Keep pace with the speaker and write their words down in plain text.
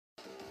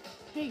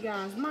Hey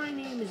guys, my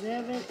name is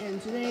Evan,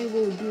 and today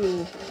we'll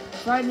do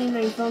Friday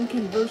Night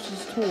Funkin'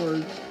 vs.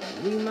 Tord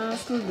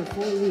Remastered the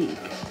full week.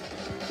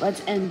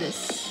 Let's end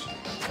this.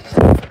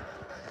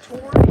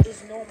 Tord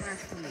is no match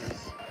for me.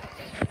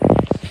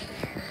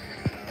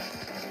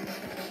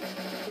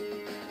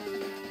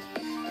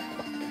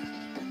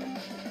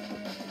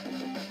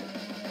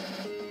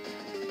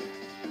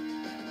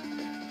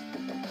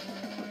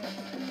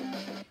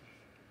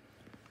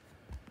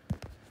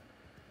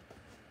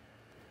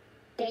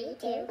 Three,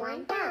 two,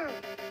 one, go!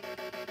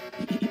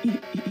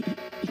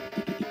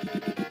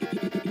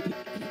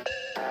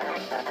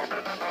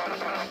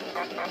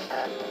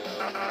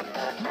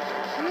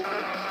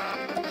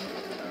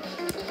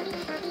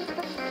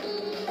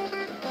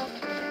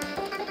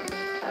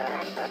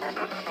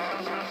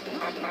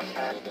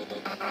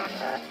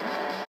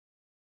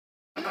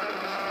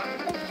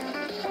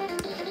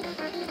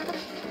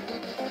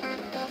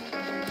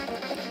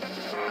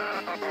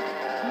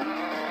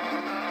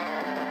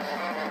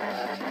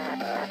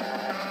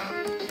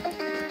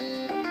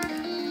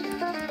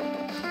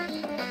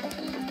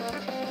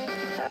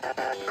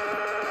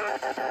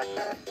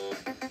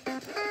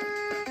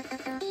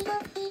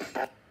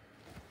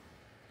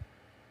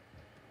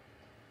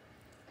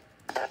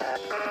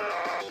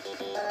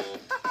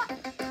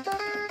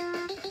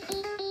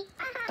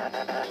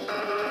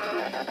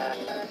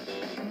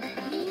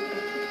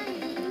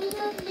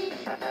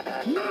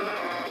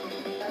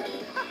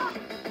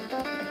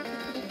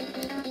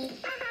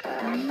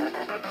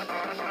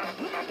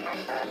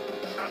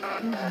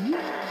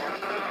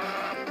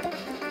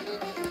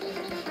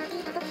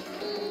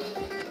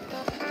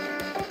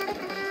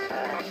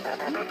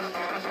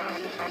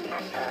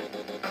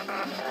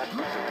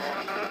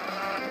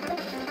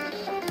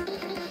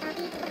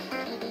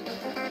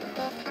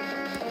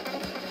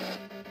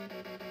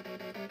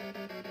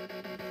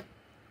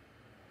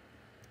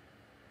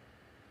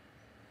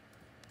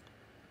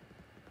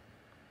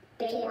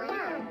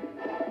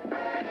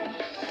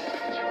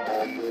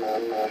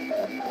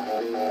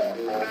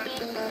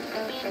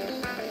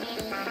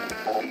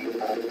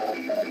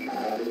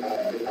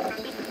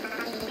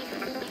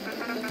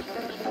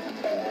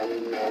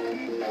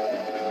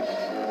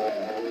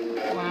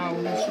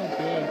 Wow, they're so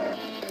big.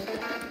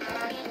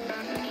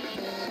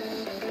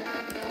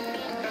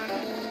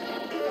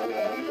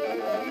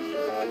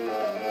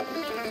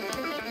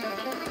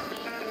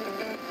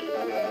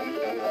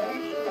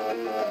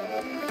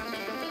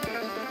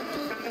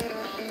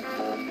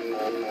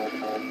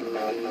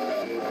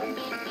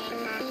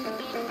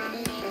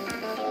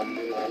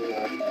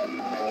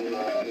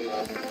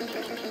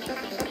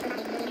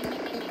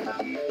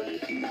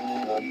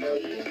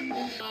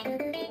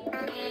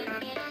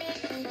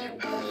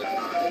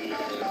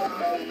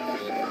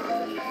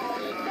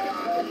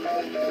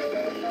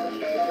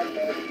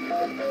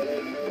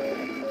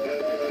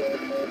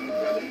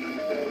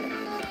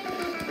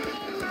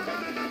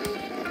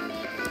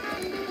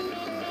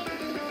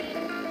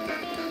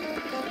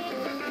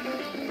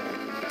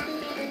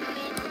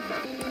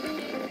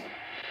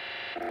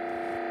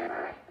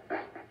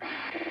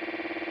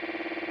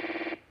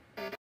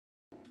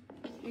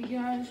 Hey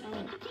guys,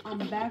 I'm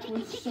back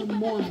with some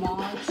more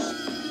mods.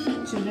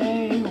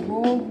 Today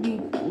we'll be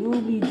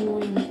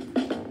doing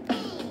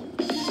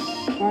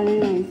Friday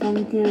Night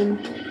Funkin'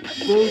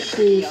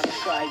 versus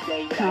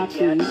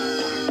Copy. I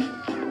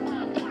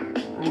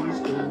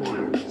just don't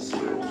know.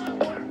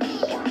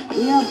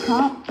 We have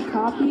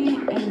Copy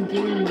and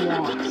Game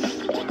Watch.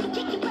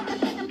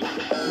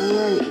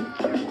 Alright,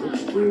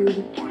 let's do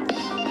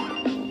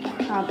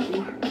Copy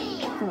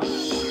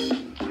first.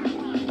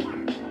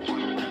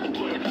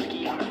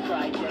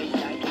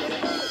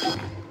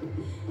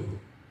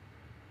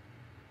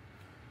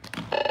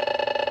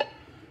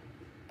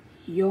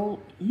 Yo,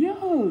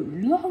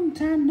 long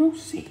time no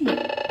see.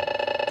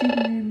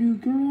 Taking your new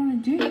girl on a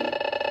date?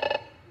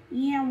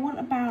 Yeah, what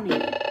about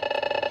it?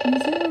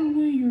 She's out of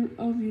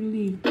your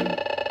league.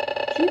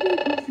 She'd be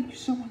perfect for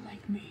someone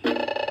like me.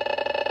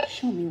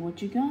 Show me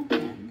what you got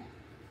then.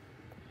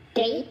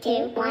 3,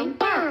 2, 1,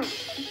 go!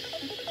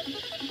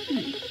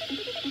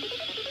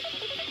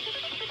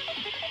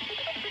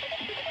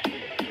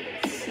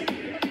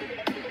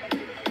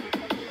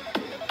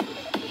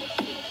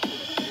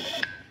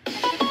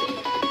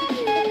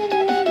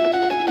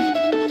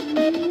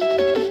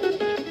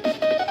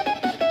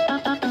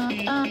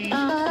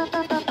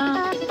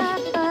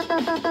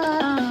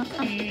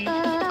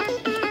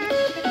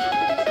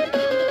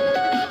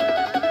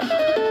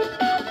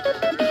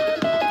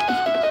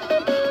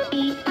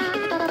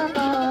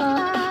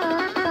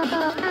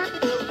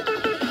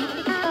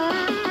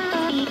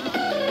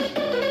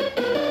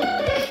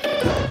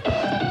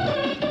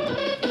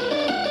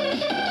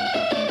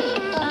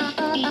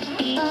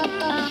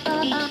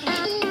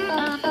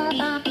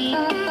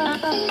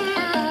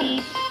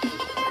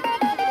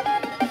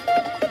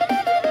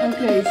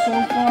 Okay, so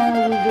far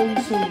we're doing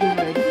so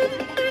good.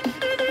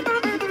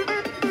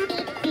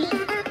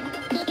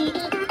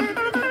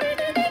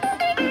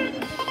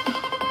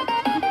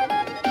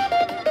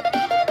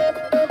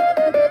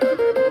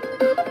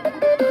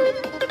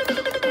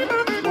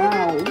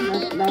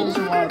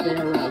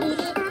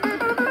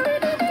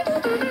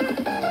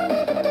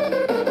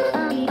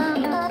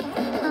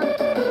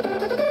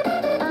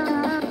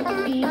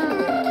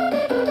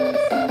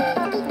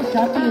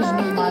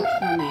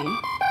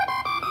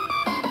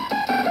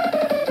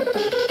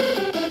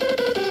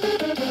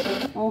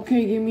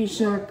 Okay, give me a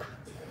sec.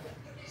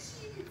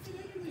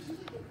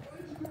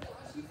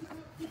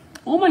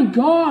 Oh my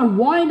god,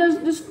 why does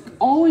this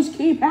always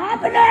keep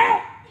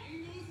happening?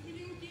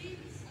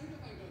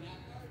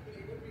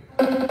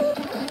 Oops,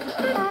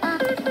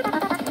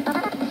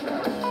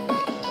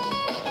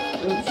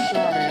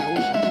 sorry, I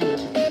was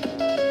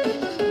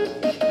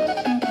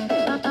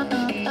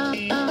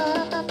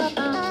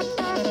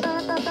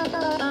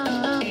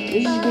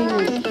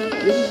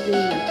This is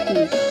being a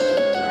piece.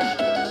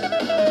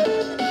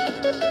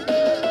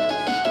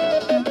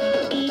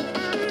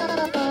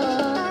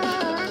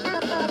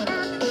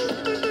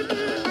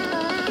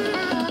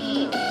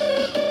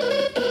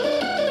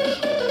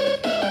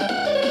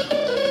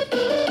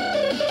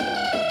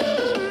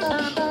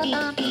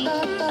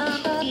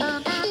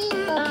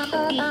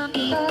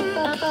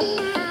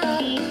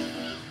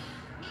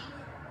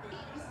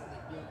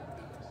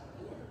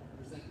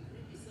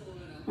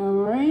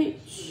 Alright,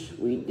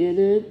 we did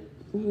it.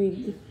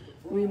 We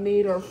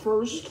made our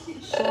first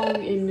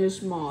song in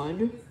this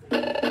mod.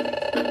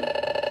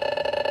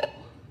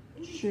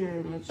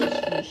 Sure, let's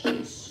just finish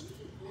this.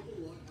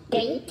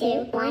 3,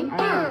 2, 1, I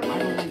go.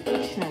 don't like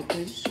to chat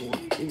this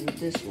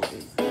one.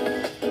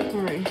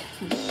 Alright,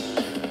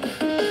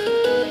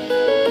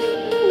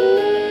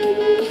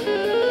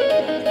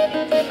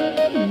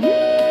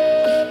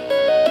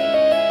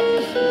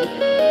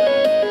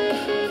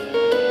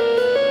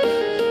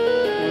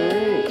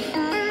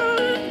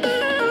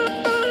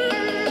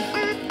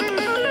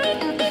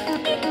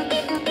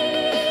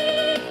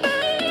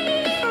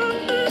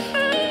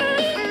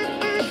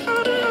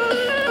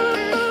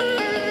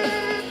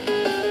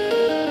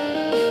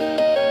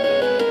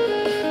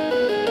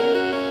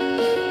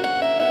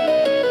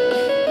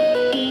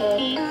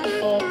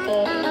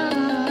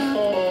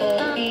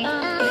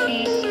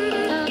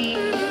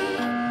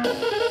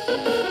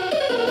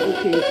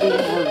 okay, it's getting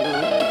hard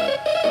now.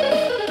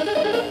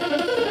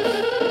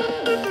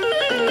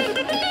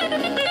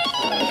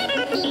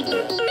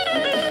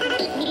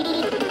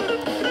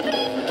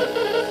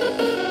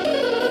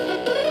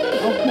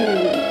 Okay,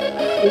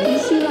 did you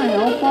see my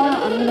health bar?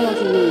 I'm about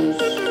to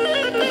lose.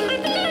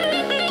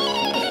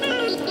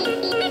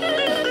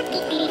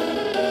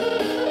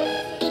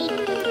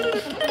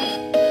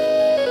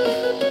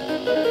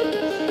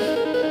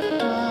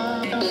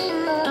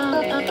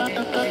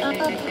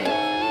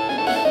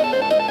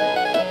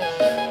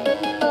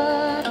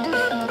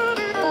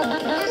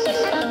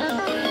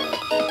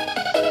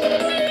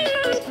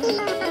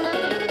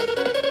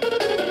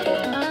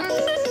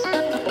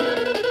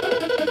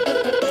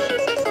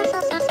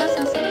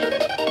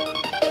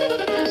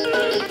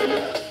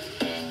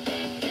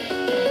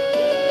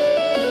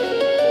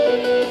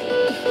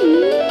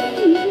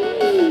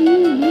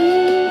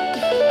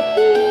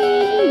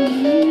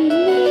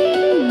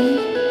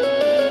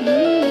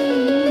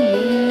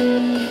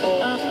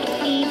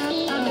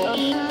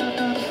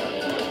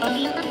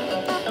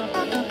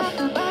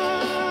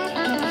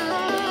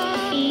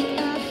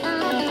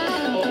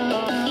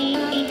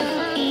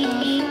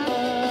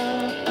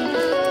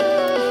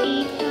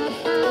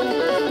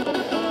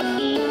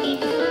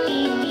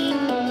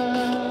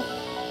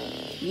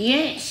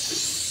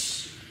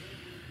 Yes!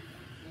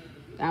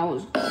 That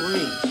was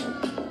great.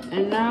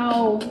 And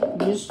now,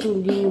 just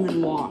do game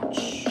and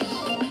watch.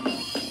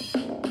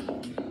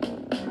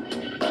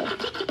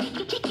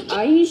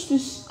 I used to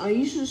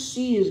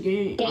see his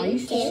game. I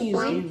used to see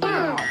his game a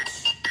lot.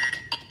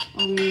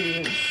 Oh, here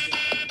it is.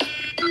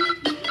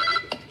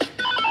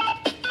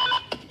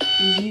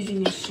 He's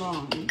using his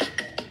song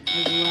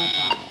as a rap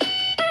out.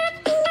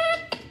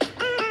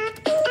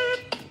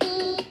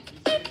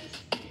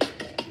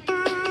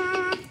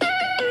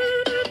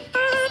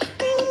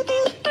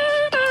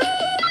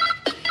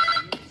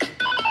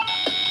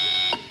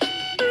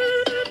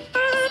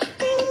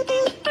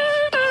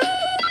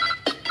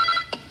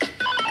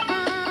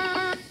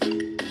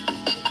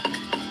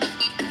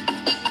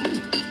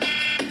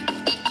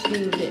 It's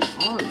getting a bit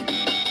hard.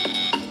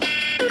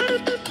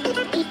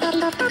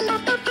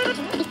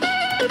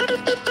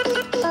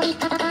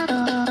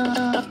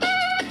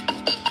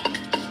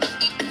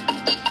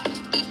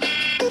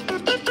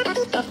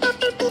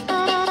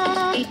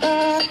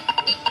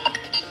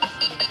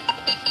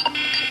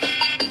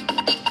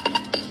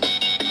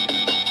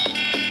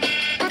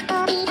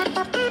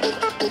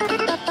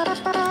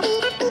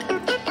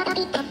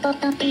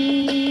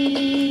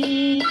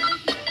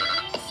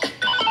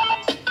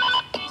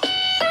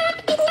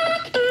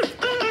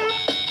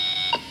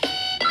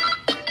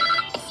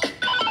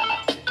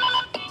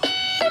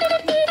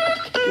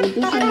 With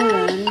this other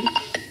end,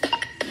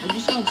 I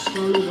just got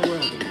started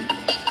already.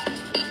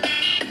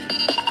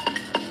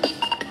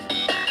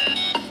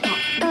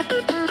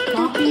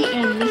 Poppy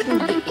and Mr.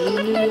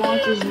 New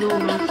Watch is no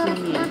match for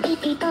me.